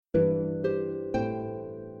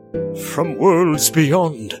from worlds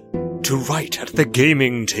beyond to right at the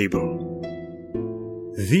gaming table.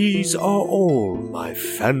 These are all my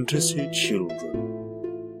fantasy children.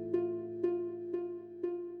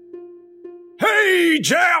 Hey,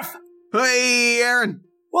 Jeff! Hey, Aaron!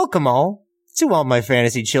 Welcome all to all my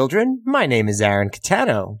fantasy children. My name is Aaron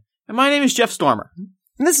Catano. And my name is Jeff Stormer.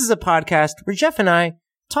 And this is a podcast where Jeff and I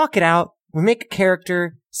talk it out. We make a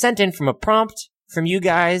character sent in from a prompt from you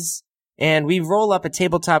guys, and we roll up a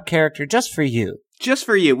tabletop character just for you. Just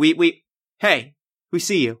for you. Hey, we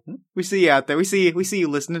see you. We see you out there. We see you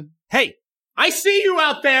listening. Hey, I see you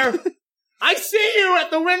out there. I see you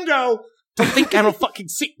at the window. Don't think I don't fucking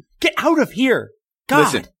see. Get out of here.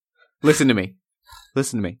 God. Listen to me.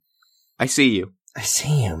 I see you. I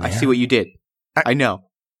see you, man. I see what you did. I know.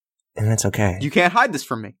 And that's okay. You can't hide this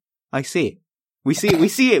from me. I see it. We see it. We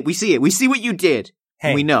see it. We see it. We see what you did.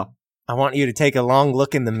 Hey, we know. I want you to take a long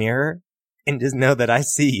look in the mirror and just know that I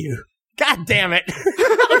see you. God damn it.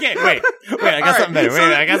 Okay, wait, I got something better.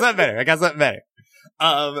 I got something better.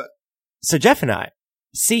 So Jeff and I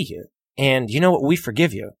see you, and you know what? We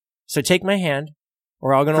forgive you. So take my hand.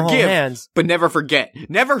 We're all going to hold hands. But never forget.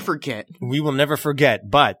 Never forget. We will never forget,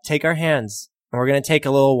 but take our hands, and we're going to take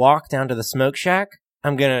a little walk down to the smoke shack.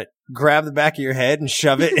 I'm going to grab the back of your head and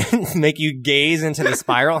shove it and make you gaze into the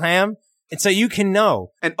spiral ham. And so you can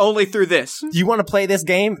know. And only through this. You want to play this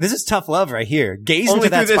game? This is tough love right here. Gaze only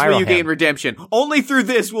into that spiral ham. Only through this will you gain redemption. Only through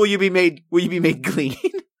this will you be made clean.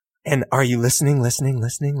 And are you listening? This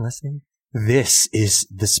is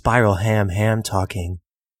the spiral ham talking.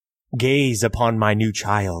 Gaze upon my new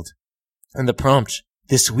child. And the prompt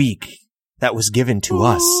this week that was given to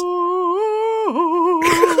us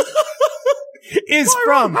is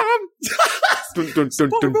from... Okay.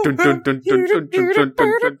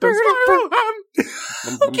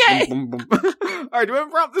 Alright, do we have a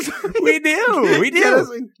prompt this week? We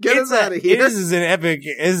do. Get us out of here. This is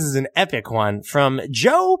an epic one from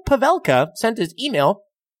Joe Pavelka, sent his email.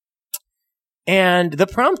 And the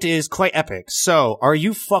prompt is quite epic. So, are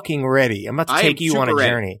you fucking ready? I'm about to take you on a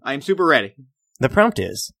journey. I am super ready. The prompt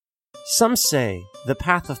is, some say the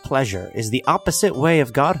path of pleasure is the opposite way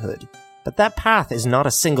of godhood, but that path is not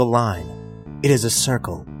a single line. It is a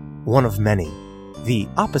circle, one of many. The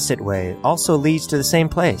opposite way also leads to the same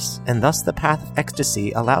place, and thus the path of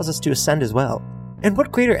ecstasy allows us to ascend as well. And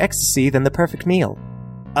what greater ecstasy than the perfect meal?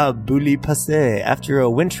 A boule passé after a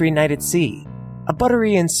wintry night at sea. A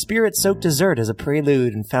buttery and spirit-soaked dessert as a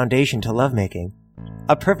prelude and foundation to lovemaking.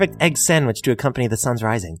 A perfect egg sandwich to accompany the sun's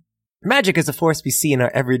rising. Magic is a force we see in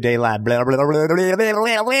our everyday life. Blah, blah, blah, blah,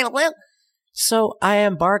 blah, blah, blah. So I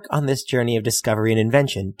embark on this journey of discovery and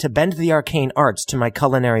invention to bend the arcane arts to my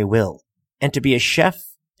culinary will, and to be a chef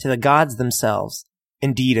to the gods themselves,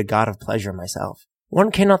 indeed a god of pleasure myself.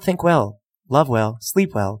 One cannot think well, love well,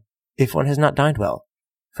 sleep well, if one has not dined well.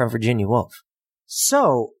 From Virginia Woolf.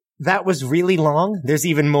 So, that was really long. There's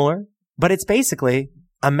even more. But it's basically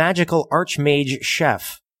a magical archmage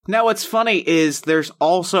chef. Now what's funny is there's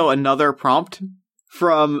also another prompt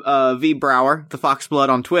from V. Brower, the Foxblood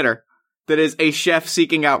on Twitter, that is a chef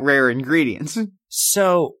seeking out rare ingredients.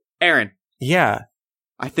 So, Aaron. Yeah.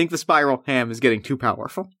 I think the spiral ham is getting too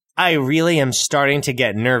powerful. I really am starting to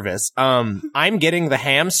get nervous. I'm getting the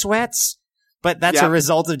ham sweats, but that's a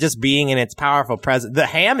result of just being in its powerful presence. The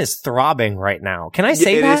ham is throbbing right now. Can I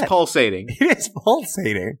say that? It is pulsating. It is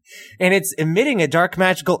pulsating. And it's emitting a dark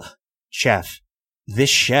magical... Chef.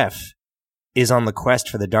 This chef is on the quest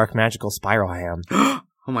for the dark magical spiral ham.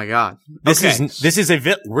 Oh my god. This is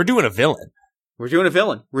we're doing a villain. We're doing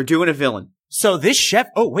a villain. So this chef,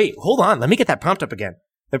 oh wait, hold on. Let me get that prompt up again.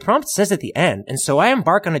 The prompt says at the end, and so I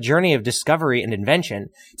embark on a journey of discovery and invention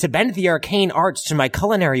to bend the arcane arts to my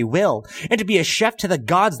culinary will and to be a chef to the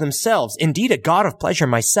gods themselves, indeed a god of pleasure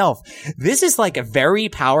myself. This is like a very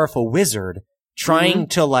powerful wizard trying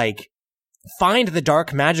to like find the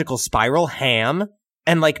dark magical spiral ham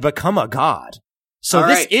and like become a god. So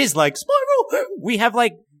this is like spiral. We have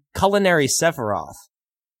like culinary Sephiroth.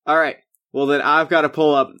 All right. Well, then I've got to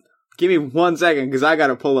pull up. Give me 1 second because I got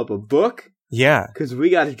to pull up a book. Yeah. Because we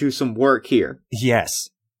got to do some work here. Yes.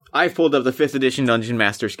 I pulled up the 5th edition Dungeon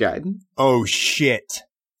Master's Guide. Oh, shit.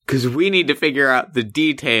 Because we need to figure out the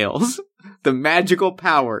details, the magical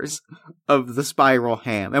powers of the spiral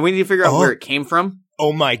ham. And we need to figure out where it came from.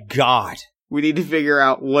 Oh, my God. We need to figure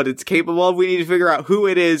out what it's capable of. We need to figure out who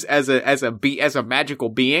it is as a magical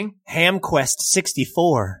being. Ham Quest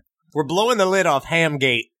 64. We're blowing the lid off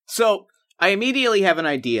Hamgate. So, I immediately have an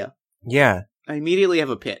idea. Yeah. I immediately have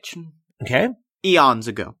a pitch. Okay. Eons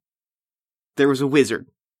ago, there was a wizard,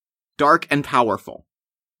 dark and powerful,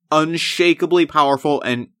 unshakably powerful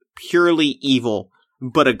and purely evil,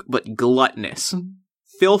 but gluttonous.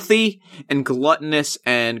 Filthy and gluttonous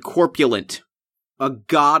and corpulent. A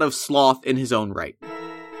god of sloth in his own right.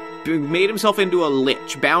 Made himself into a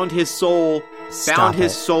lich, bound his soul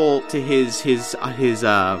to his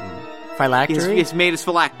Phylactery? It's made his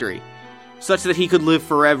phylactery, such that he could live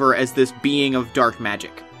forever as this being of dark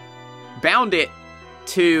magic. Bound it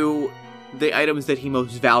to the items that he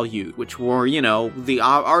most valued, which were, the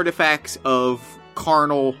artifacts of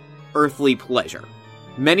carnal, earthly pleasure.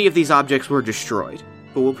 Many of these objects were destroyed,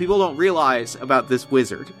 but what people don't realize about this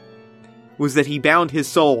wizard was that he bound his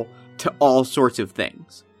soul to all sorts of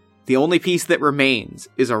things. The only piece that remains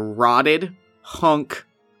is a rotted hunk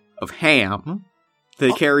of ham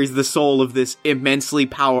that carries the soul of this immensely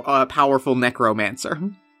powerful necromancer.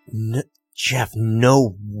 Jeff,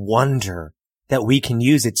 no wonder that we can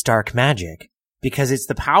use its dark magic. Because it's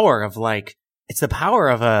the power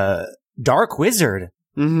of a dark wizard.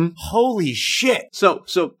 Mm-hmm. Holy shit. So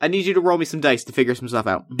I need you to roll me some dice to figure some stuff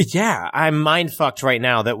out. Yeah, I'm mind-fucked right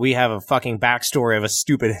now that we have a fucking backstory of a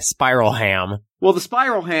stupid spiral ham. Well, the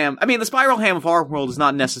spiral ham of our world is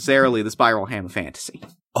not necessarily the spiral ham of fantasy.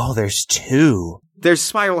 Oh, there's two. There's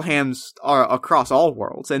spiral hams across all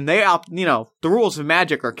worlds, and the rules of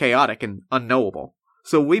magic are chaotic and unknowable.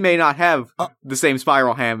 So we may not have the same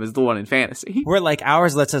spiral ham as the one in fantasy. We're like,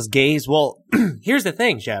 ours lets us gaze. Well, here's the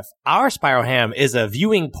thing, Jeff. Our spiral ham is a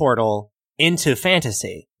viewing portal into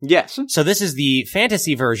fantasy. Yes. So this is the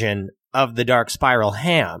fantasy version of the dark spiral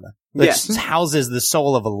ham, which houses the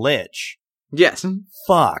soul of a lich. Yes.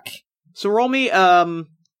 Fuck. So roll me,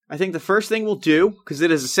 I think the first thing we'll do, because it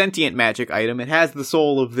is a sentient magic item, it has the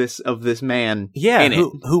soul of this man in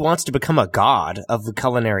it. Who wants to become a god of the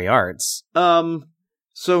culinary arts.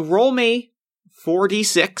 So roll me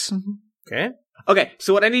 4d6. Okay,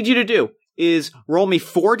 so what I need you to do is roll me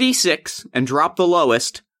 4d6 and drop the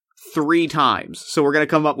lowest 3 times. So we're going to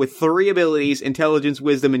come up with 3 abilities: intelligence,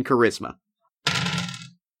 wisdom, and charisma.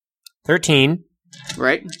 13.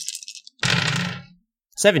 Right?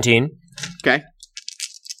 17. Okay.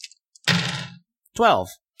 12.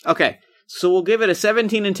 Okay, so we'll give it a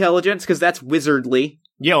 17 intelligence, because that's wizardly.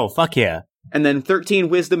 Yo, fuck yeah. And then 13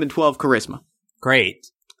 wisdom and 12 charisma. Great.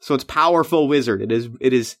 So it's powerful wizard.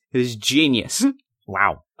 It is genius.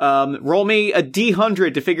 Wow. Roll me a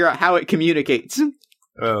D100 to figure out how it communicates.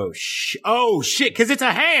 Oh shit, cause it's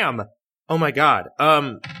a ham! Oh my god.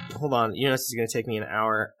 Hold on. This is gonna take me an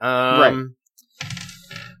hour. Right.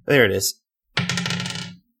 There it is.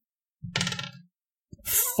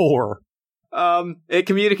 4. It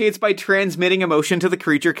communicates by transmitting emotion to the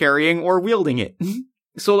creature carrying or wielding it.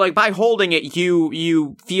 So, by holding it,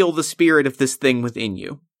 you feel the spirit of this thing within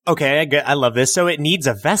you. Okay, I love this. So it needs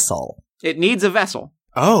a vessel. It needs a vessel.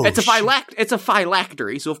 Oh, it's a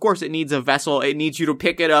phylactery, so of course it needs a vessel. It needs you to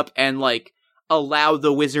pick it up and, allow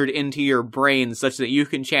the wizard into your brain such that you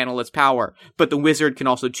can channel its power, but the wizard can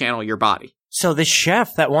also channel your body. So the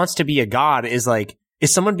chef that wants to be a god is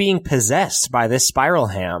someone being possessed by this spiral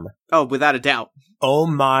ham? Oh, without a doubt. Oh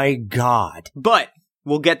my god. But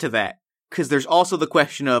we'll get to that, because there's also the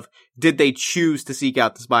question of, did they choose to seek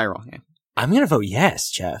out the spiral ham? I'm gonna vote yes,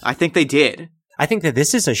 Jeff. I think they did. I think that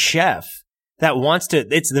this is a chef that wants to,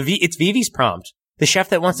 it's Vivi's prompt. The chef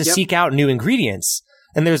that wants to seek out new ingredients.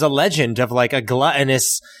 And there's a legend of a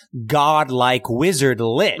gluttonous, godlike wizard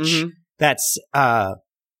lich that's,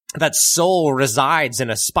 that soul resides in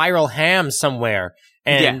a spiral ham somewhere.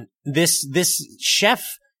 And this chef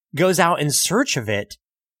goes out in search of it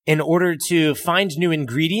in order to find new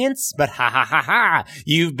ingredients, but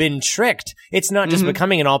you've been tricked. It's not just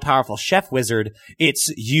becoming an all-powerful chef wizard.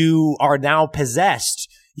 It's you are now possessed.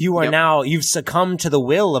 You are now, you've succumbed to the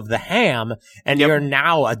will of the ham, and you're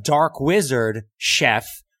now a dark wizard chef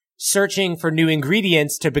searching for new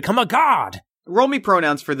ingredients to become a god. Roll me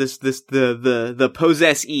pronouns for the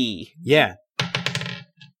possessee. Yeah.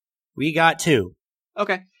 We got 2.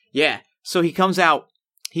 Okay. Yeah. So he comes out,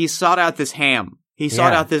 he sought out this ham. He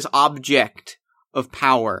sought out this object of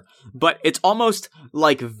power, but it's almost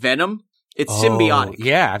like venom. It's symbiotic.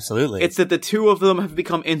 Yeah, absolutely. It's that the two of them have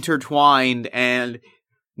become intertwined, and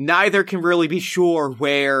neither can really be sure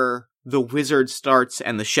where the wizard starts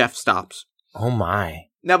and the chef stops. Oh my.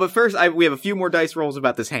 Now, but first, we have a few more dice rolls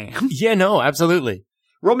about this ham. Yeah, no, absolutely.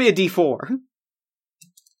 Roll me a d4.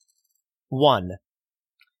 1.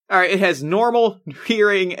 Alright, it has normal,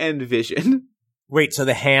 hearing, and vision. Wait, so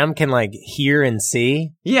the ham can, hear and see?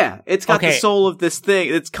 Yeah, it's got the soul of this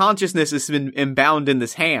thing. Its consciousness has been embound in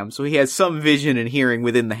this ham, so he has some vision and hearing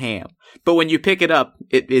within the ham. But when you pick it up,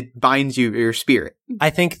 it binds your spirit. I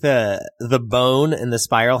think the bone in the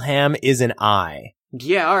spiral ham is an eye.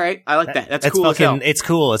 Yeah, all right. I like that. That's cool as hell. It's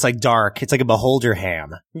cool. It's like dark. It's like a beholder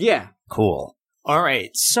ham. Yeah. Cool. All right.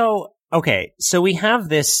 So, okay. So we have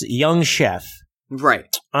this young chef.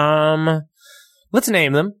 Right. Let's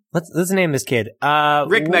name them. Let's name this kid.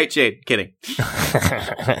 Rick Nightshade. Kidding.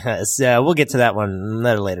 So we'll get to that one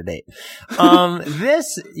at a later date.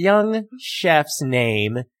 This young chef's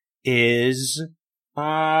name is, wait,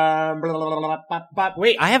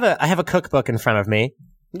 I have a cookbook in front of me.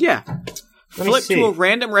 Yeah. Flip to a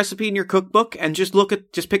random recipe in your cookbook and just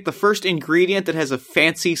pick the first ingredient that has a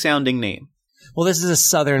fancy sounding name. Well, this is a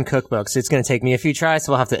Southern cookbook, so it's going to take me a few tries,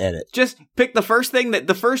 so we'll have to edit. Just pick the first thing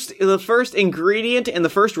the first ingredient in the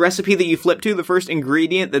first recipe that you flip to, the first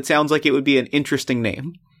ingredient that sounds like it would be an interesting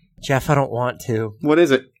name. Jeff, I don't want to. What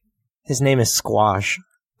is it? His name is Squash.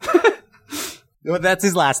 Well, that's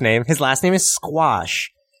his last name. His last name is Squash.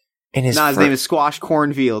 And his name is Squash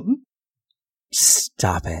Cornfield.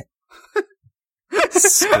 Stop it.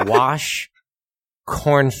 Squash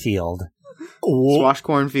Cornfield. Squash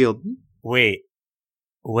Cornfield. Wait,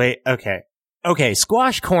 okay,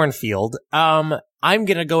 Squash Cornfield. I'm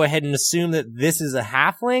gonna go ahead and assume that this is a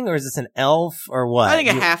halfling, or is this an elf, or what? I think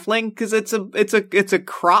a halfling, because it's a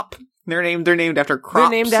crop. They're named after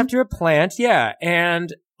crops. They're named after a plant, yeah,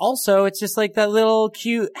 and also it's just like that little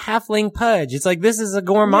cute halfling pudge. It's like, this is a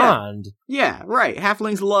gourmand. Yeah, right.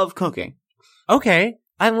 Halflings love cooking. Okay,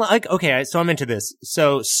 so I'm into this.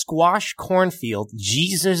 So Squash Cornfield,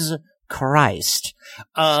 Jesus Christ,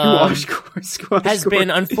 has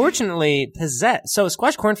been unfortunately possessed. So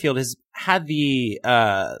Squash Cornfield has had the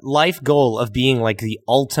life goal of being like the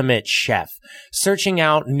ultimate chef, searching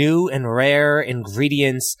out new and rare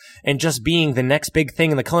ingredients and just being the next big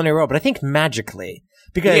thing in the culinary world. But I think magically,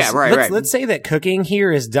 because let's say that cooking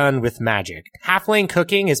here is done with magic. Halfling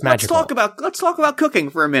cooking is magical. Let's talk about cooking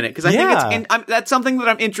for a minute, because I think that's something that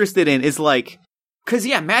I'm interested in. Is like. Because,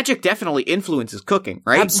 magic definitely influences cooking,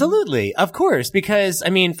 right? Absolutely. Of course. Because,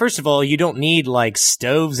 I mean, first of all, you don't need, like,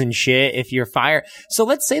 stoves and shit if you're fire. So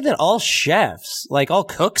let's say that all chefs, like all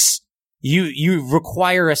cooks, you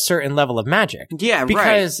require a certain level of magic. Yeah,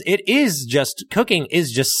 because it is just, cooking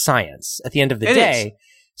is just science at the end of the day. Is.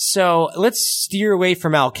 So let's steer away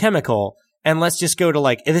from alchemical and let's just go to,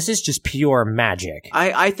 like, this is just pure magic.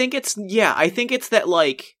 I think it's that,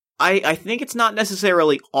 like... I think it's not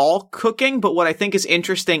necessarily all cooking, but what I think is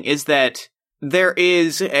interesting is that there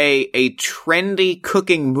is a trendy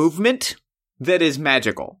cooking movement that is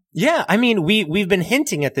magical. Yeah, I mean, we've been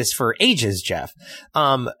hinting at this for ages, Jeff.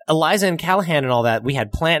 Eliza and Callahan and all that, we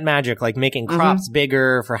had plant magic, like making crops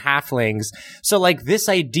bigger for halflings. So, like, this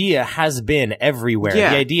idea has been everywhere.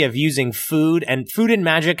 Yeah. The idea of using food and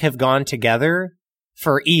magic have gone together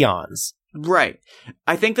for eons. Right.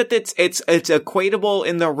 I think that it's equatable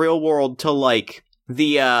in the real world to like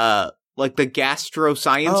the gastro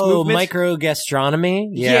science movement. Microgastronomy?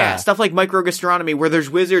 Yeah, stuff like microgastronomy where there's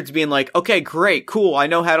wizards being like, okay, great, cool, I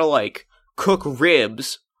know how to like cook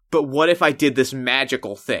ribs, but what if I did this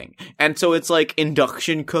magical thing? And so it's like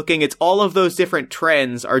induction cooking. It's all of those different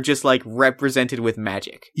trends are just like represented with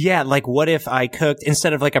magic. Yeah, like what if I cooked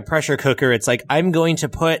instead of like a pressure cooker, it's like I'm going to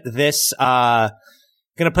put this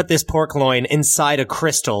pork loin inside a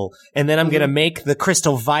crystal, and then I'm going to make the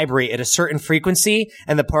crystal vibrate at a certain frequency,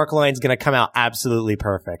 and the pork loin's going to come out absolutely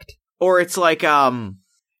perfect. Or it's like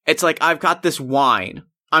I've got this wine.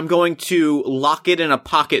 I'm going to lock it in a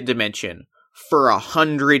pocket dimension for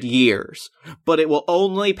 100 years, but it will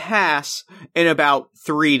only pass in about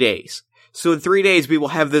 3 days. So in 3 days, we will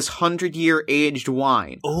have this 100-year aged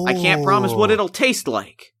wine. Ooh. I can't promise what it'll taste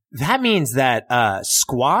like. That means that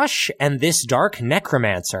Squash and this dark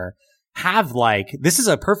necromancer have this is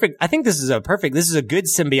a good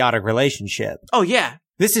symbiotic relationship. Oh yeah.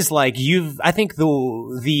 This is like I think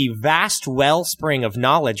the vast wellspring of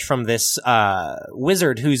knowledge from this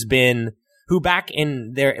wizard who back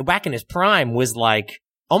in his prime was like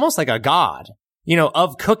almost like a god,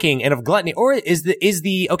 of cooking and of gluttony. Or is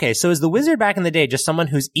the wizard back in the day just someone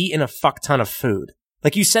who's eaten a fuck ton of food?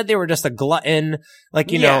 Like you said, they were just a glutton.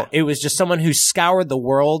 Like, it was just someone who scoured the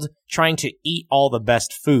world trying to eat all the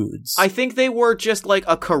best foods. I think they were just like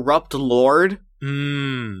a corrupt lord.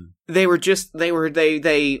 They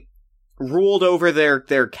ruled over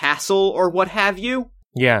their castle or what have you.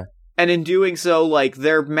 Yeah. And in doing so, like,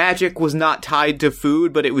 their magic was not tied to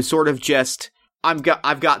food, but it was sort of just, I've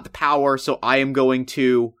got the power, so I am going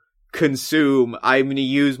to consume. I'm going to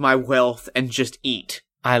use my wealth and just eat.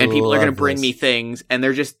 And people are going to bring me things, and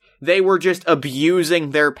they were just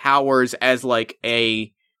abusing their powers as like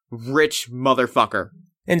a rich motherfucker.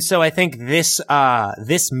 And so I think this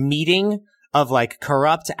meeting of like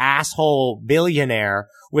corrupt asshole billionaire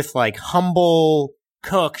with like humble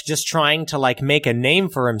cook just trying to like make a name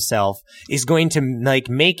for himself is going to like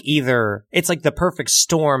make it's like the perfect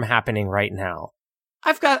storm happening right now.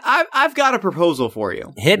 I've got a proposal for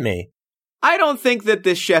you. Hit me. I don't think that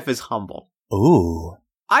this chef is humble. Ooh.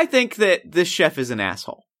 I think that this chef is an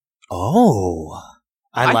asshole. Oh.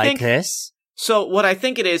 I like think, this. So what I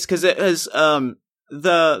think it is, because it is the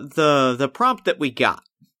prompt that we got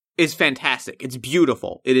is fantastic. It's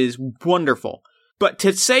beautiful. It is wonderful. But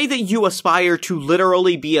to say that you aspire to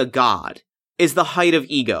literally be a god is the height of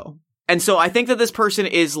ego. And so I think that this person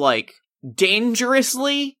is like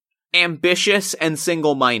dangerously ambitious and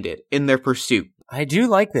single-minded in their pursuit. I do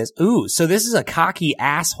like this. Ooh, so this is a cocky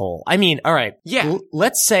asshole. I mean, all right. Yeah.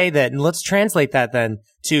 Let's say that, and let's translate that then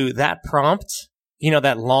to that prompt. You know,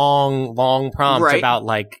 that long prompt about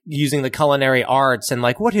like using the culinary arts and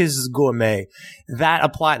like, what is gourmet?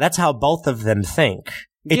 That's how both of them think.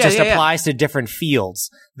 It just applies to different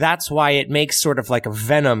fields. That's why it makes sort of like a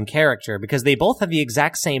Venom character, because they both have the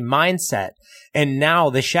exact same mindset. And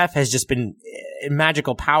now the chef has just been,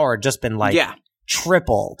 magical power just been like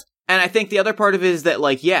tripled. And I think the other part of it is that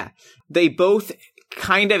like, they both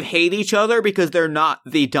kind of hate each other because they're not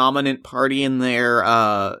the dominant party in their,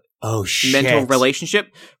 mental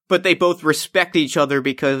relationship, but they both respect each other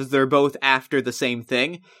because they're both after the same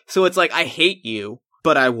thing. So it's like, I hate you,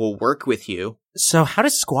 but I will work with you. So how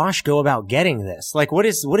does Squash go about getting this? Like, what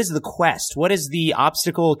is the quest? What is the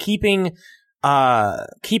obstacle keeping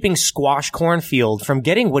Squash Cornfield from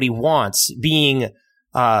getting what he wants, being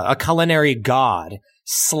a culinary god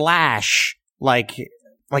 / like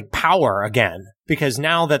power again? Because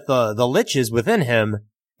now that the lich is within him,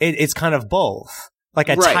 it's kind of both. Like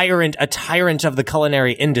a tyrant of the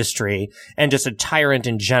culinary industry and just a tyrant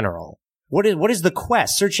in general. What is the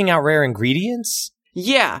quest? Searching out rare ingredients?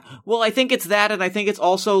 Yeah. Well, I think it's that, and I think it's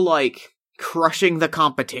also like crushing the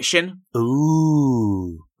competition.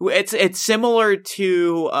 Ooh. It's similar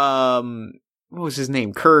to what was his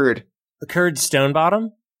name? Curd. Curd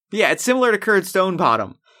Stonebottom? Yeah, it's similar to Curd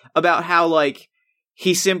Stonebottom. About how like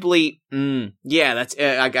he simply that's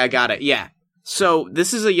I got it. Yeah. So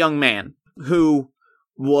this is a young man who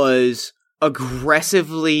was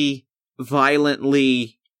aggressively,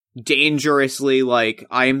 violently, dangerously like,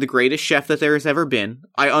 I am the greatest chef that there has ever been.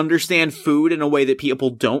 I understand food in a way that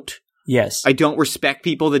people don't. Yes. I don't respect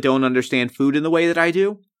people that don't understand food in the way that I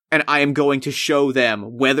do. And I am going to show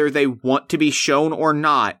them, whether they want to be shown or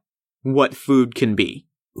not, what food can be.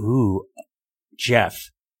 Ooh.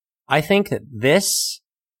 Jeff, I think that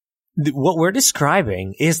what we're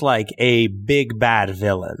describing is like a big bad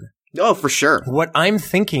villain. Oh, for sure. What I'm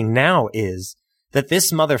thinking now is that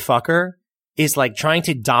this motherfucker is like trying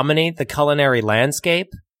to dominate the culinary landscape,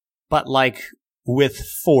 but like with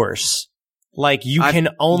force. Like you can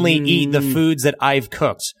only eat the foods that I've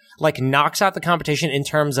cooked. Like knocks out the competition in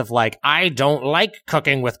terms of like, I don't like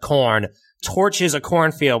cooking with corn. Torches a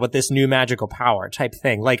cornfield with this new magical power type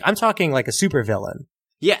thing. Like I'm talking like a supervillain.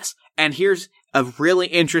 Yes. And here's a really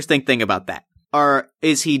interesting thing about that.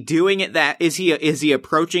 Is he doing it is he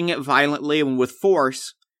approaching it violently and with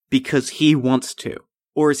force because he wants to?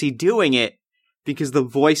 Or is he doing it because the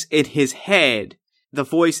voice in his head, the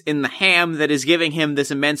voice in the ham that is giving him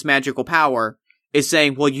this immense magical power, is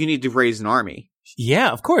saying, well, you need to raise an army?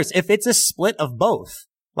 Yeah, of course. If it's a split of both,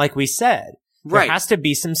 like we said, there has to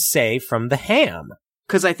be some say from the ham.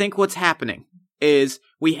 Because I think what's happening is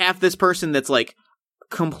we have this person that's like,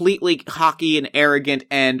 completely cocky and arrogant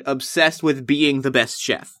and obsessed with being the best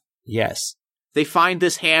chef. Yes. They find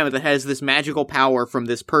this ham that has this magical power from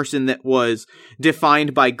this person that was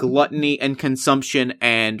defined by gluttony and consumption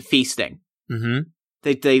and feasting. Mm-hmm.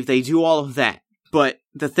 They do all of that. But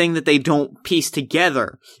the thing that they don't piece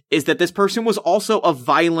together is that this person was also a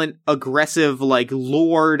violent, aggressive, like,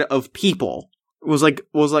 lord of people. Was like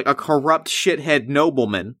a corrupt shithead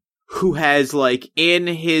nobleman who has, like, in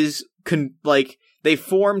his, they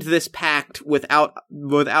formed this pact without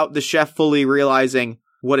the chef fully realizing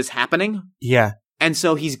what is happening. Yeah. And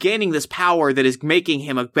so he's gaining this power that is making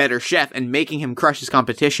him a better chef and making him crush his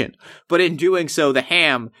competition. But in doing so,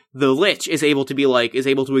 the lich is able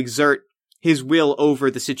to exert his will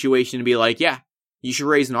over the situation and be like, yeah, you should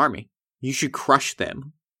raise an army. You should crush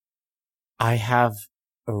them. I have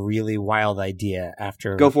a really wild idea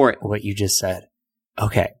after Go for it. What you just said.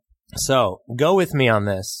 Okay. So, go with me on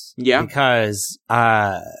this. Yeah. Because,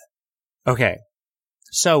 okay.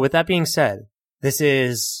 So, with that being said, this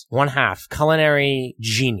is one half culinary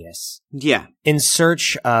genius. Yeah. In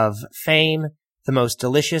search of fame, the most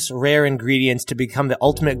delicious, rare ingredients to become the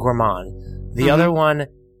ultimate gourmand. The other one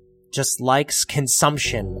just likes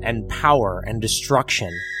consumption and power and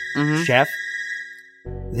destruction. Chef,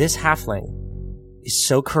 this halfling is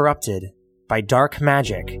so corrupted by dark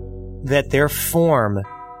magic that their form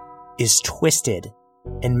is twisted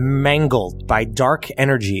and mangled by dark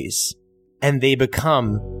energies, and they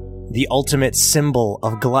become the ultimate symbol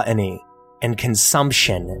of gluttony and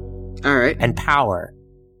consumption All right. and power.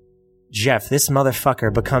 Jeff, this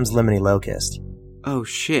motherfucker becomes Lemony Locust. Oh,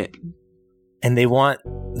 shit. And they want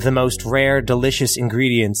the most rare, delicious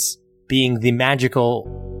ingredients, being the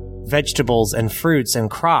magical vegetables and fruits and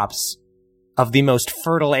crops of the most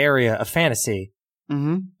fertile area of fantasy,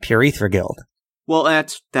 Mm-hmm. Purethra-Guild. Well,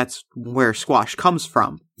 that's where Squash comes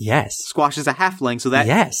from. Yes. Squash is a halfling, so that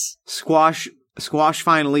Yes. Squash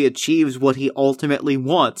finally achieves what he ultimately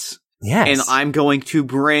wants. Yes. And I'm going to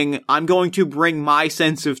bring my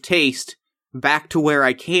sense of taste back to where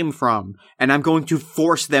I came from, and I'm going to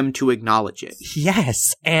force them to acknowledge it.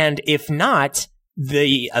 Yes. And if not,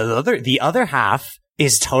 the other half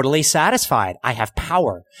is totally satisfied. I have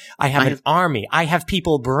power. I have an army. I have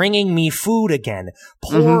people bringing me food again,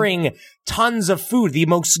 pouring tons of food. The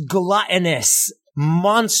most gluttonous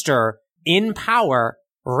monster in power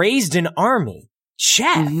raised an army.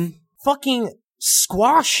 Jeff, fucking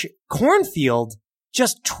Squash Cornfield,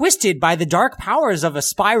 just twisted by the dark powers of a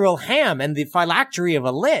spiral ham and the phylactery of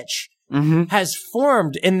a lich, has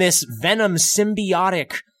formed in this venom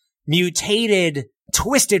symbiotic, mutated,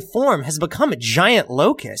 twisted form, has become a giant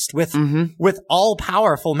locust with all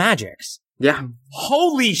powerful magics. Yeah.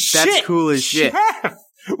 Holy shit! That's cool as shit. Jeff,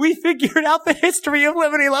 we figured out the history of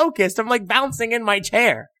Lemony Locust. I'm like bouncing in my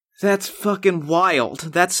chair. That's fucking wild.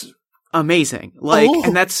 That's amazing. Like,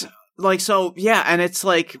 and that's like, so yeah, and it's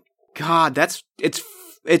like, God,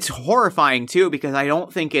 it's horrifying too, because I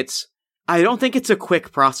don't think it's a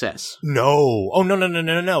quick process. No. Oh,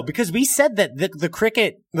 no. Because we said that the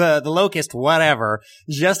cricket, the locust, whatever,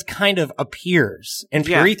 just kind of appears in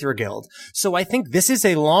Purethra-Guild. So I think this is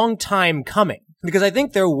a long time coming. Because I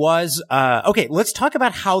think there was, okay, let's talk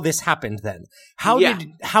about how this happened then. How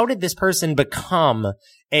did this person become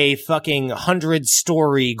a fucking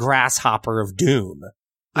 100-story grasshopper of doom?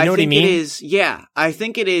 You know what I mean? I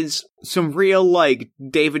think it is some real, like,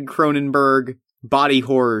 David Cronenberg body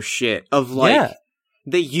horror shit of, like,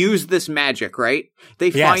 they use this magic, right? They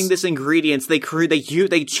find this ingredients, they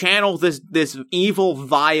channel this evil,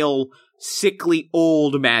 vile, sickly,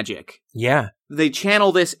 old magic. Yeah. They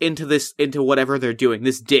channel this into whatever they're doing,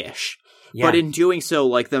 this dish. Yeah. But in doing so,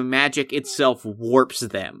 like, the magic itself warps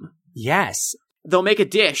them. Yes. They'll make a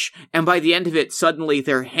dish, and by the end of it, suddenly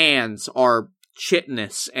their hands are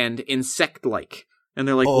chitinous and insect-like. And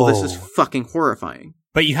they're like, well, this is fucking horrifying.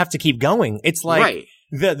 But you have to keep going. It's like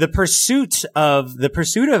the pursuit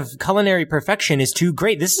of culinary perfection is too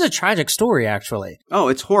great. This is a tragic story, actually. Oh,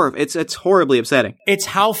 it's horribly upsetting. It's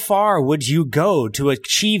how far would you go to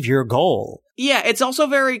achieve your goal? Yeah, it's also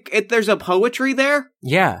there's a poetry there.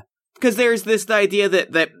 Yeah. Because there's this idea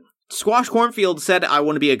that Squash Cornfield said, I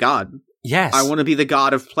want to be a god. Yes. I want to be the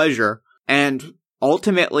god of pleasure. And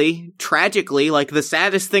ultimately, tragically, like the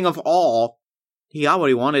saddest thing of all, he got what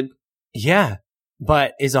he wanted. Yeah.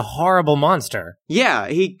 But is a horrible monster. Yeah,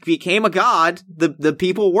 he became a god. The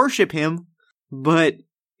people worship him, but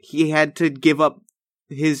he had to give up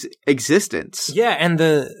his existence. Yeah, and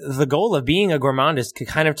the goal of being a gourmand is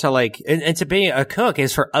kind of to like, and to be a cook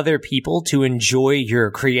is for other people to enjoy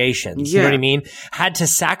your creations. Yeah. You know what I mean? Had to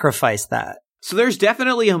sacrifice that. So there's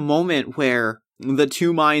definitely a moment where the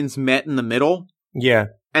two minds met in the middle. Yeah.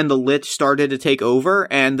 And the Lich started to take over,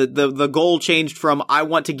 and the goal changed from, I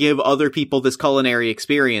want to give other people this culinary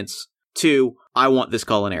experience, to, I want this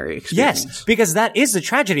culinary experience. Yes, because that is the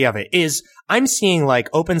tragedy of it, is I'm seeing, like,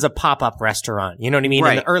 opens a pop-up restaurant, you know what I mean,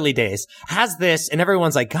 in the early days, has this, and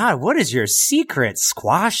everyone's like, God, what is your secret,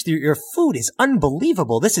 Squash? Your food is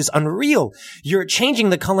unbelievable. This is unreal. You're changing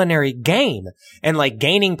the culinary game, and, like,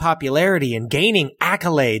 gaining popularity and gaining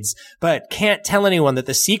accolades, but can't tell anyone that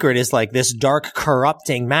the secret is, like, this dark,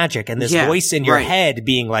 corrupting magic, and this voice in your head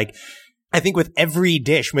being like, I think with every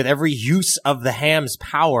dish, with every use of the ham's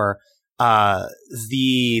power,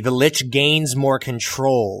 the Lich gains more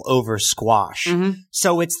control over Squash. Mm-hmm.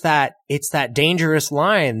 So it's that dangerous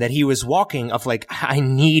line that he was walking of like, I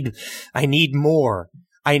need more.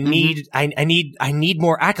 I need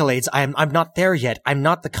more accolades. I'm not there yet. I'm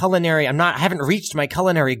not the culinary. I haven't reached my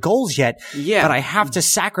culinary goals yet. Yeah. But I have to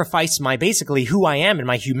sacrifice basically who I am and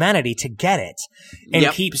my humanity to get it. And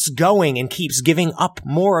keeps going and keeps giving up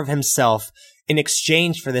more of himself in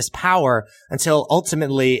exchange for this power until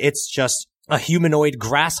ultimately it's just a humanoid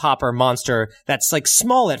grasshopper monster that's like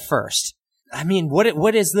small at first. I mean, what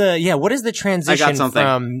is the transition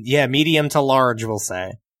from medium to large, we'll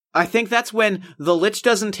say? I think that's when the Lich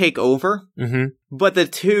doesn't take over, but the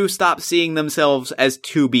two stop seeing themselves as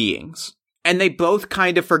two beings. And they both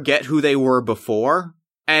kind of forget who they were before,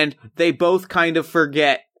 and they both kind of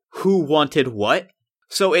forget who wanted what.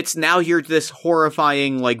 So it's now you're this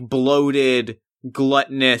horrifying, like, bloated,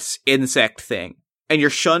 gluttonous insect thing, and you're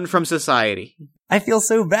shunned from society. I feel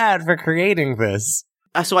so bad for creating this.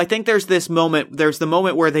 So I think there's the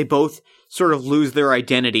moment where they both sort of lose their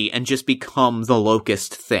identity and just become the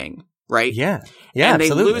locust thing, right? Yeah, and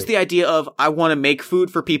absolutely. they lose the idea of, I want to make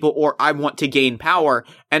food for people, or I want to gain power,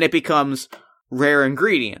 and it becomes rare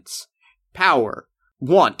ingredients, power,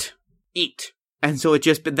 want, eat. And so it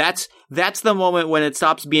just, that's the moment when it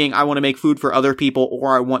stops being, I want to make food for other people,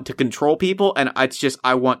 or I want to control people, and it's just,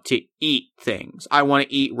 I want to eat things. I want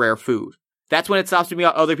to eat rare food. That's when it stops being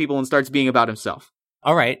about other people and starts being about himself.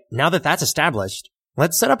 All right, now that that's established,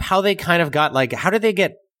 let's set up how they kind of got, like, how did they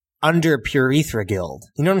get under Purethra Guild?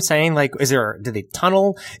 You know what I'm saying? Like, did they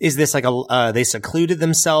tunnel? Is this like they secluded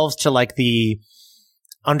themselves to, like, the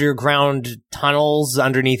underground tunnels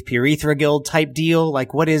underneath Purethra Guild type deal?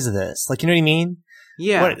 Like, what is this? Like, you know what I mean?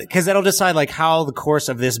 Yeah. Because that'll decide, like, how the course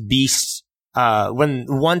of this beast,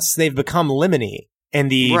 once they've become Limini in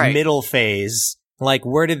the middle phase, like,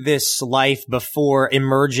 where did this life before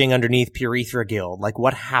emerging underneath Purethra Guild, like,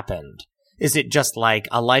 what happened? Is it just, like,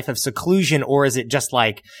 a life of seclusion, or is it just,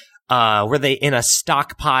 like, were they in a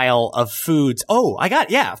stockpile of foods? Oh,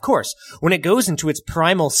 of course. When it goes into its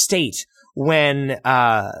primal state, when,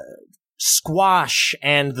 Squash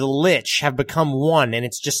and the Lich have become one, and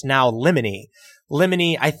it's just now Limini.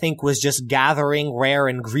 Limini, I think, was just gathering rare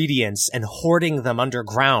ingredients and hoarding them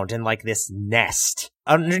underground in, like, this nest.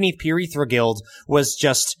 Underneath Purethra Guild was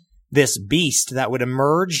just this beast that would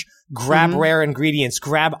emerge, grab rare ingredients,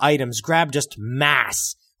 grab items, grab just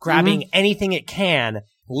mass, grabbing anything it can,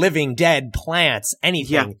 living, dead, plants,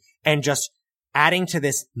 anything, and just adding to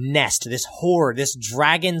this nest, this horde, this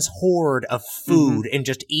dragon's horde of food, and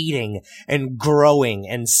just eating and growing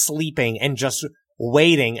and sleeping and just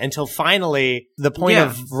waiting until finally the point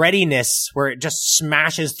of readiness where it just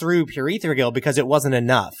smashes through Purethra Guild because it wasn't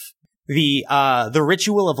enough. The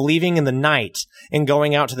ritual of leaving in the night and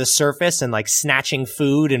going out to the surface and, like, snatching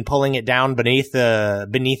food and pulling it down beneath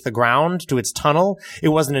the ground to its tunnel, it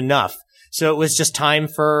wasn't enough. So it was just time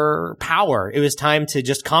for power. It was time to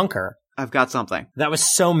just conquer. I've got something. That was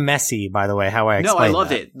so messy, by the way, how I explained No, I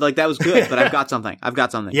loved that. it. Like, that was good, but I've got something.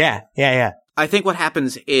 Yeah. I think what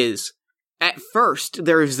happens is, at first,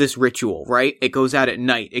 there is this ritual, right? It goes out at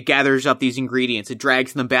night. It gathers up these ingredients. It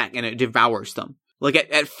drags them back, and it devours them. Like,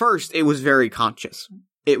 at first, it was very conscious.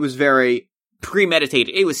 It was very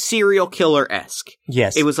premeditated. It was serial killer-esque.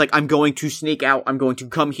 Yes. It was like, I'm going to sneak out. I'm going to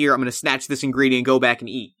come here. I'm going to snatch this ingredient and go back and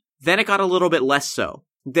eat. Then it got a little bit less so.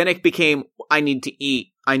 Then it became, I need to eat.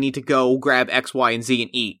 I need to go grab X, Y, and Z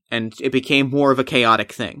and eat. And it became more of a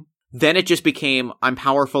chaotic thing. Then it just became, I'm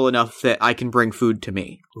powerful enough that I can bring food to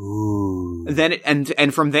me. Ooh. Then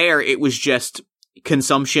and from there, it was just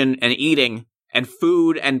consumption and eating, and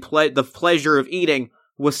food and the pleasure of eating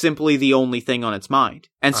was simply the only thing on its mind.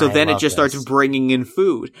 And so then it just starts bringing in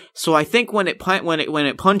food. So I think when it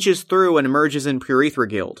punches through and emerges in Purethra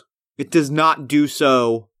Guild, it does not do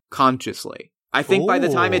so consciously. I think by the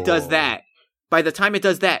time it does that,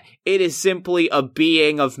 it is simply a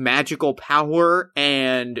being of magical power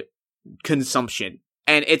and consumption.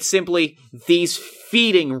 And it's simply these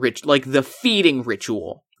feeding the feeding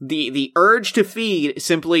ritual. The urge to feed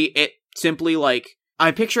simply like,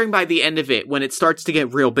 I'm picturing by the end of it, when it starts to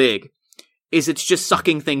get real big, it's just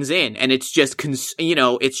sucking things in, and it's just,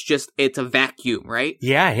 it's a vacuum, right?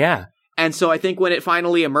 Yeah. And so I think when it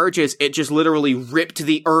finally emerges, it just literally ripped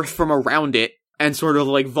the earth from around it and sort of,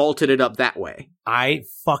 like, vaulted it up that way. I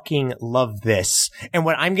fucking love this. And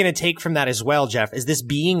what I'm going to take from that as well, Jeff, is this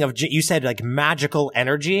being of, you said, like, magical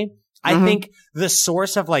energy. I think the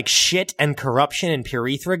source of, like, shit and corruption in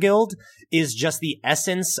Purethra Guild is just the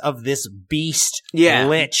essence of this beast,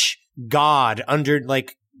 lich, god, under,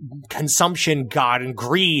 like, consumption god and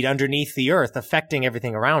greed underneath the earth, affecting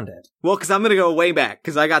everything around it. Well, because I'm going to go way back,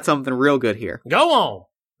 because I got something real good here. Go on!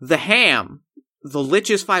 The ham, the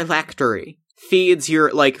lich's phylactery, feeds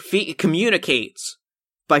communicates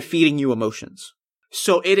by feeding you emotions.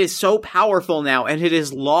 So it is so powerful now, and it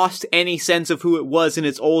has lost any sense of who it was in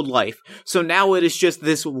its old life. So now it is just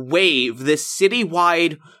this wave, this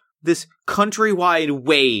citywide, this countrywide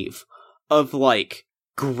wave of, like,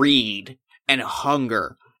 greed and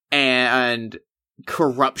hunger and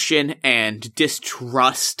corruption and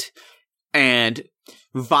distrust and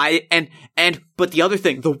but the other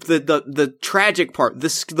thing, the tragic part,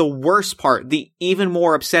 the worst part, the even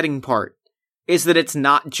more upsetting part is that it's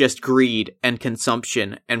not just greed and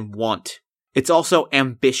consumption and want. It's also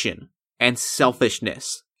ambition and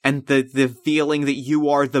selfishness and the feeling that you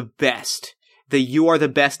are the best,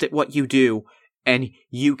 at what you do, and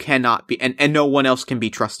you cannot be, and no one else can be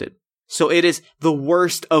trusted. So it is the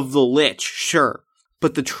worst of the lich, sure,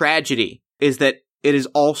 but the tragedy is that it is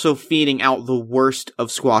also feeding out the worst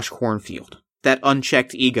of Squash Cornfield, that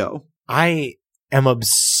unchecked ego. I am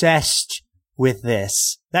obsessed with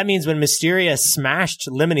this. That means when Mysteria smashed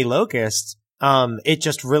Lemony Locust, it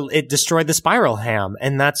destroyed the Spiral Ham,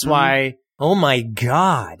 and that's why, oh my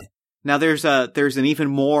god. Now there's an even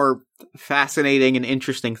more fascinating and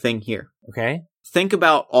interesting thing here. Okay. Think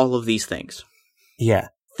about all of these things. Yeah.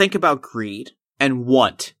 Think about greed and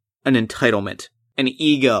want and entitlement and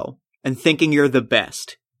ego and thinking you're the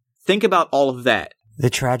best. Think about all of that. The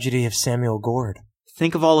tragedy of Samuel Gord.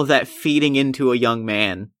 Think of all of that feeding into a young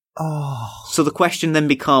man. Oh. So the question then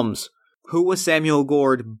becomes, who was Samuel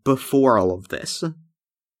Gord before all of this?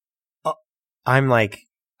 I'm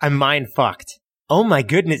mind fucked. Oh my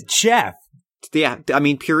goodness, Jeff. Yeah, I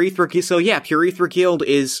mean, Pure Aether Guild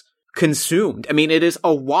is consumed. I mean, it is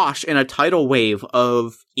awash in a tidal wave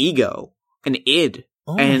of ego and id,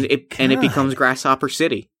 and it becomes Grasshopper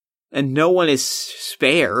City. And no one is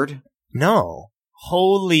spared. No.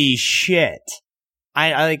 Holy shit.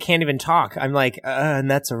 I can't even talk. I'm like, and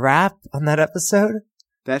that's a wrap on that episode?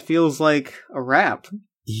 That feels like a wrap.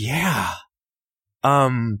 Yeah.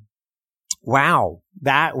 Wow.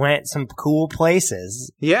 That went some cool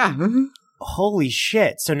places. Yeah. Holy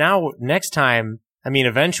shit. So now, next time, I mean,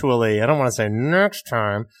 eventually, I don't want to say next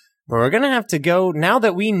time, but we're gonna have to go, now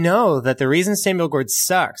that we know that the reason Samuel Gord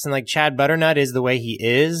sucks, and like Chad Butternut is the way he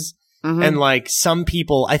is, and like some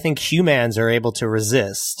people, I think humans are able to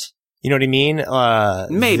resist. You know what I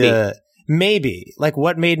mean? Maybe. Like,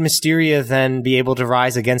 what made Mysteria then be able to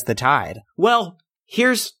rise against the tide? Well,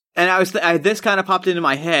 this kind of popped into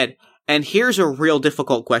my head, and here's a real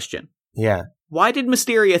difficult question. Yeah. Why did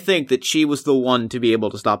Mysteria think that she was the one to be able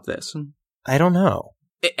to stop this? I don't know.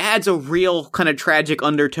 It adds a real kind of tragic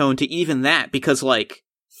undertone to even that, because, like,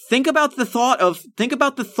 think about the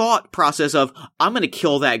thought process of, I'm gonna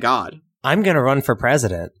kill that god. I'm gonna run for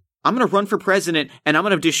president. I'm going to run for president, and I'm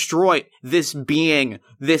going to destroy this being,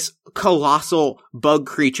 this colossal bug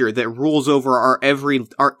creature that rules over our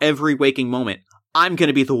every waking moment. I'm going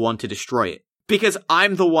to be the one to destroy it. Because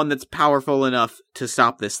I'm the one that's powerful enough to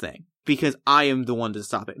stop this thing. Because I am the one to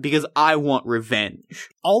stop it. Because I want revenge.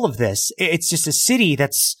 All of this, it's just a city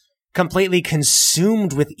that's completely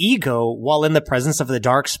consumed with ego while in the presence of the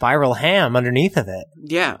dark Spiral Ham underneath of it.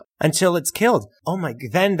 Yeah. Until it's killed. Oh my,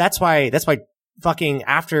 then that's why fucking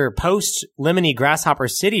after post Lemony Grasshopper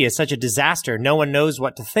City is such a disaster. No one knows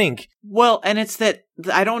what to think. Well, and it's that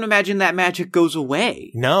I don't imagine that magic goes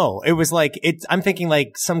away. No, it was like I'm thinking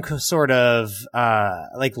like some sort of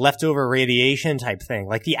like leftover radiation type thing,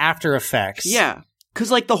 like the after effects. Yeah, because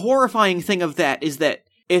like the horrifying thing of that is that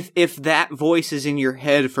if that voice is in your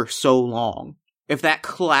head for so long, if that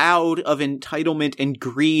cloud of entitlement and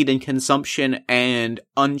greed and consumption and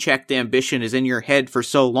unchecked ambition is in your head for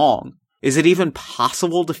so long. Is it even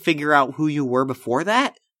possible to figure out who you were before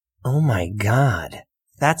that? Oh my god.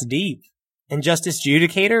 That's deep. And Justice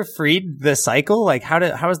Judicator freed the cycle? Like,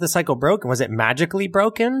 how is the cycle broken? Was it magically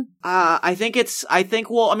broken? Justice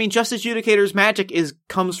Judicator's magic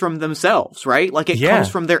comes from themselves, right? Like, it comes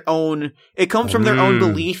from their own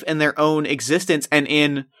belief in their own existence and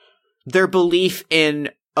in their belief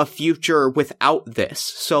in a future without this.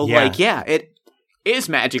 So, it is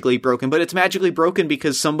magically broken, but it's magically broken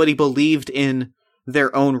because somebody believed in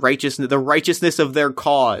their own righteousness, the righteousness of their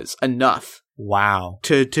cause enough. Wow.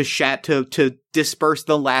 To disperse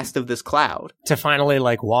the last of this cloud. To finally,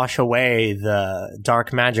 like, wash away the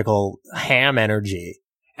dark magical ham energy.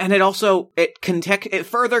 And it also, it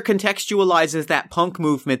further contextualizes that punk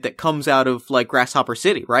movement that comes out of, like, Grasshopper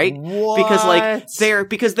City, right? What?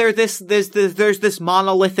 Because there's this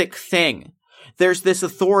monolithic thing. There's this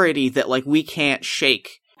authority that, like, we can't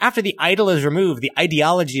shake. After the idol is removed, the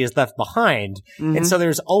ideology is left behind. Mm-hmm. And so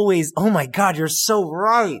there's always, oh my god, you're so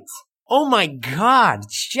right. Oh my god,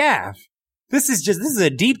 Jeff. This is a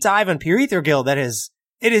deep dive on Pure Aether Guild that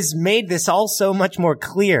it has made this all so much more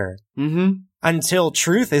clear. Mm-hmm. Until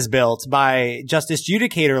truth is built by Justice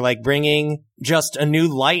Judicator, like bringing just a new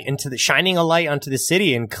light shining a light onto the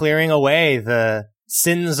city and clearing away the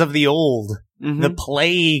sins of the old, the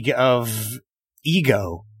plague of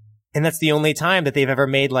ego. And that's the only time that they've ever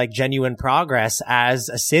made like genuine progress as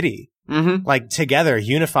a city. Mm-hmm. Like together,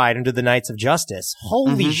 unified under the Knights of Justice.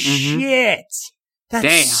 Holy shit.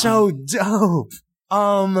 That's so dope.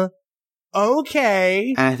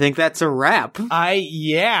 Okay. And I think that's a wrap.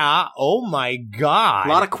 Yeah. Oh my god. A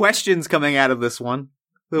lot of questions coming out of this one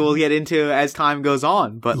that we'll get into as time goes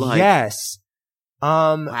on, but yes.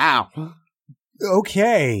 Wow.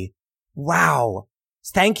 Okay. Wow.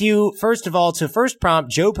 Thank you, first of all, to First Prompt,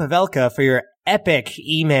 Joe Pavelka, for your epic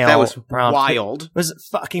email. That was prompt. wild. It was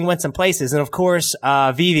fucking went some places. And of course,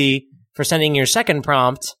 Vivi, for sending your second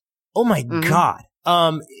prompt. Oh my god.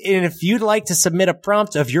 And if you'd like to submit a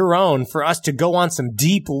prompt of your own for us to go on some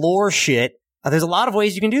deep lore shit, there's a lot of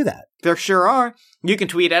ways you can do that. There sure are. You can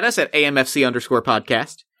tweet at us at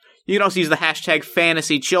AMFC_podcast. You can also use the hashtag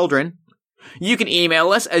FantasyChildren. You can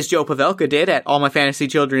email us, as Joe Pavelka did, at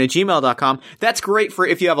allmyfantasychildren@gmail.com. That's great for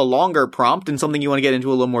if you have a longer prompt and something you want to get into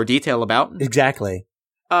a little more detail about. Exactly.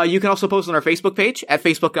 You can also post on our Facebook page at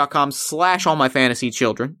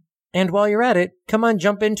facebook.com/allmyfantasychildren. And while you're at it, come on,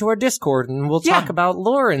 jump into our Discord and we'll talk about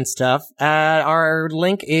lore and stuff. Our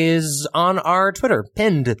link is on our Twitter,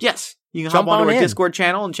 pinned. Yes. You can hop onto our Discord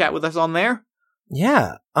channel and chat with us on there.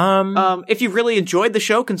 Yeah. If you've really enjoyed the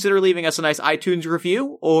show, consider leaving us a nice iTunes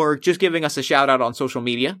review or just giving us a shout out on social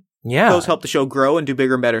media. Yeah. Those help the show grow and do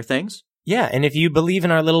bigger and better things. Yeah. And if you believe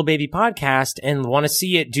in our little baby podcast and want to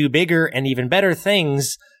see it do bigger and even better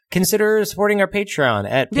things, consider supporting our Patreon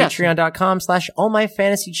at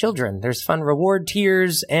patreon.com/allmyfantasychildren. There's fun reward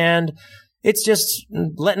tiers, and it's just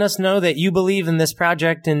letting us know that you believe in this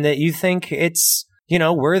project and that you think it's,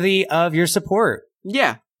 worthy of your support.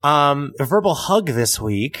 Yeah. A verbal hug this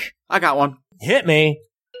week. I got one. Hit me.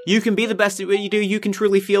 You can be the best at what you do. You can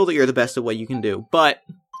truly feel that you're the best at what you can do. But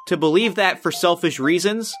to believe that for selfish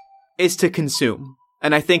reasons is to consume.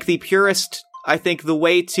 And I think the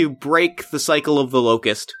way to break the cycle of the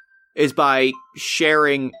locust is by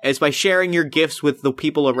sharing your gifts with the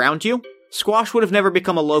people around you. Squash would have never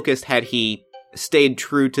become a locust had he stayed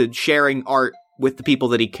true to sharing art with the people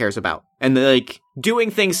that he cares about. And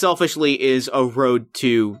doing things selfishly is the road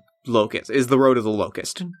to the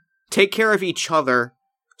locust. Take care of each other,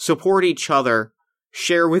 support each other,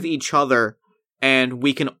 share with each other, and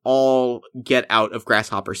we can all get out of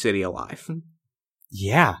Grasshopper City alive.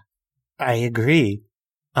 Yeah, I agree.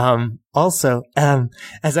 Also,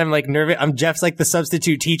 as I'm nervous, Jeff's the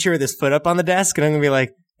substitute teacher with his foot up on the desk, and I'm gonna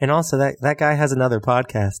be and also that guy has another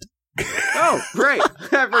podcast. Oh, great.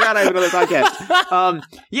 I forgot I have another podcast.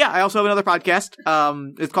 Yeah, I also have another podcast.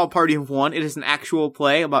 It's called Party of One. It is an actual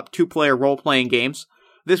play about 2-player role-playing games.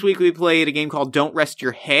 This week we played a game called Don't Rest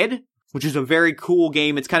Your Head, which is a very cool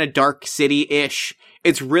game. It's kind of Dark City-ish.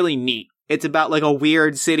 It's really neat. It's about a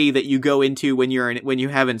weird city that you go into when you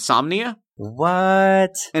have insomnia.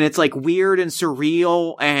 What? And it's weird and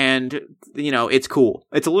surreal, and it's cool.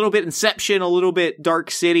 It's a little bit Inception, a little bit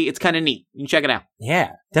Dark City. It's kind of neat. You can check it out.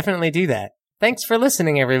 Yeah, definitely do that. Thanks for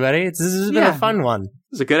listening, everybody. This has been a fun one.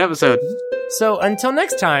 It's a good episode. So until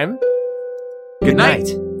next time, good night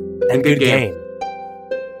and good game.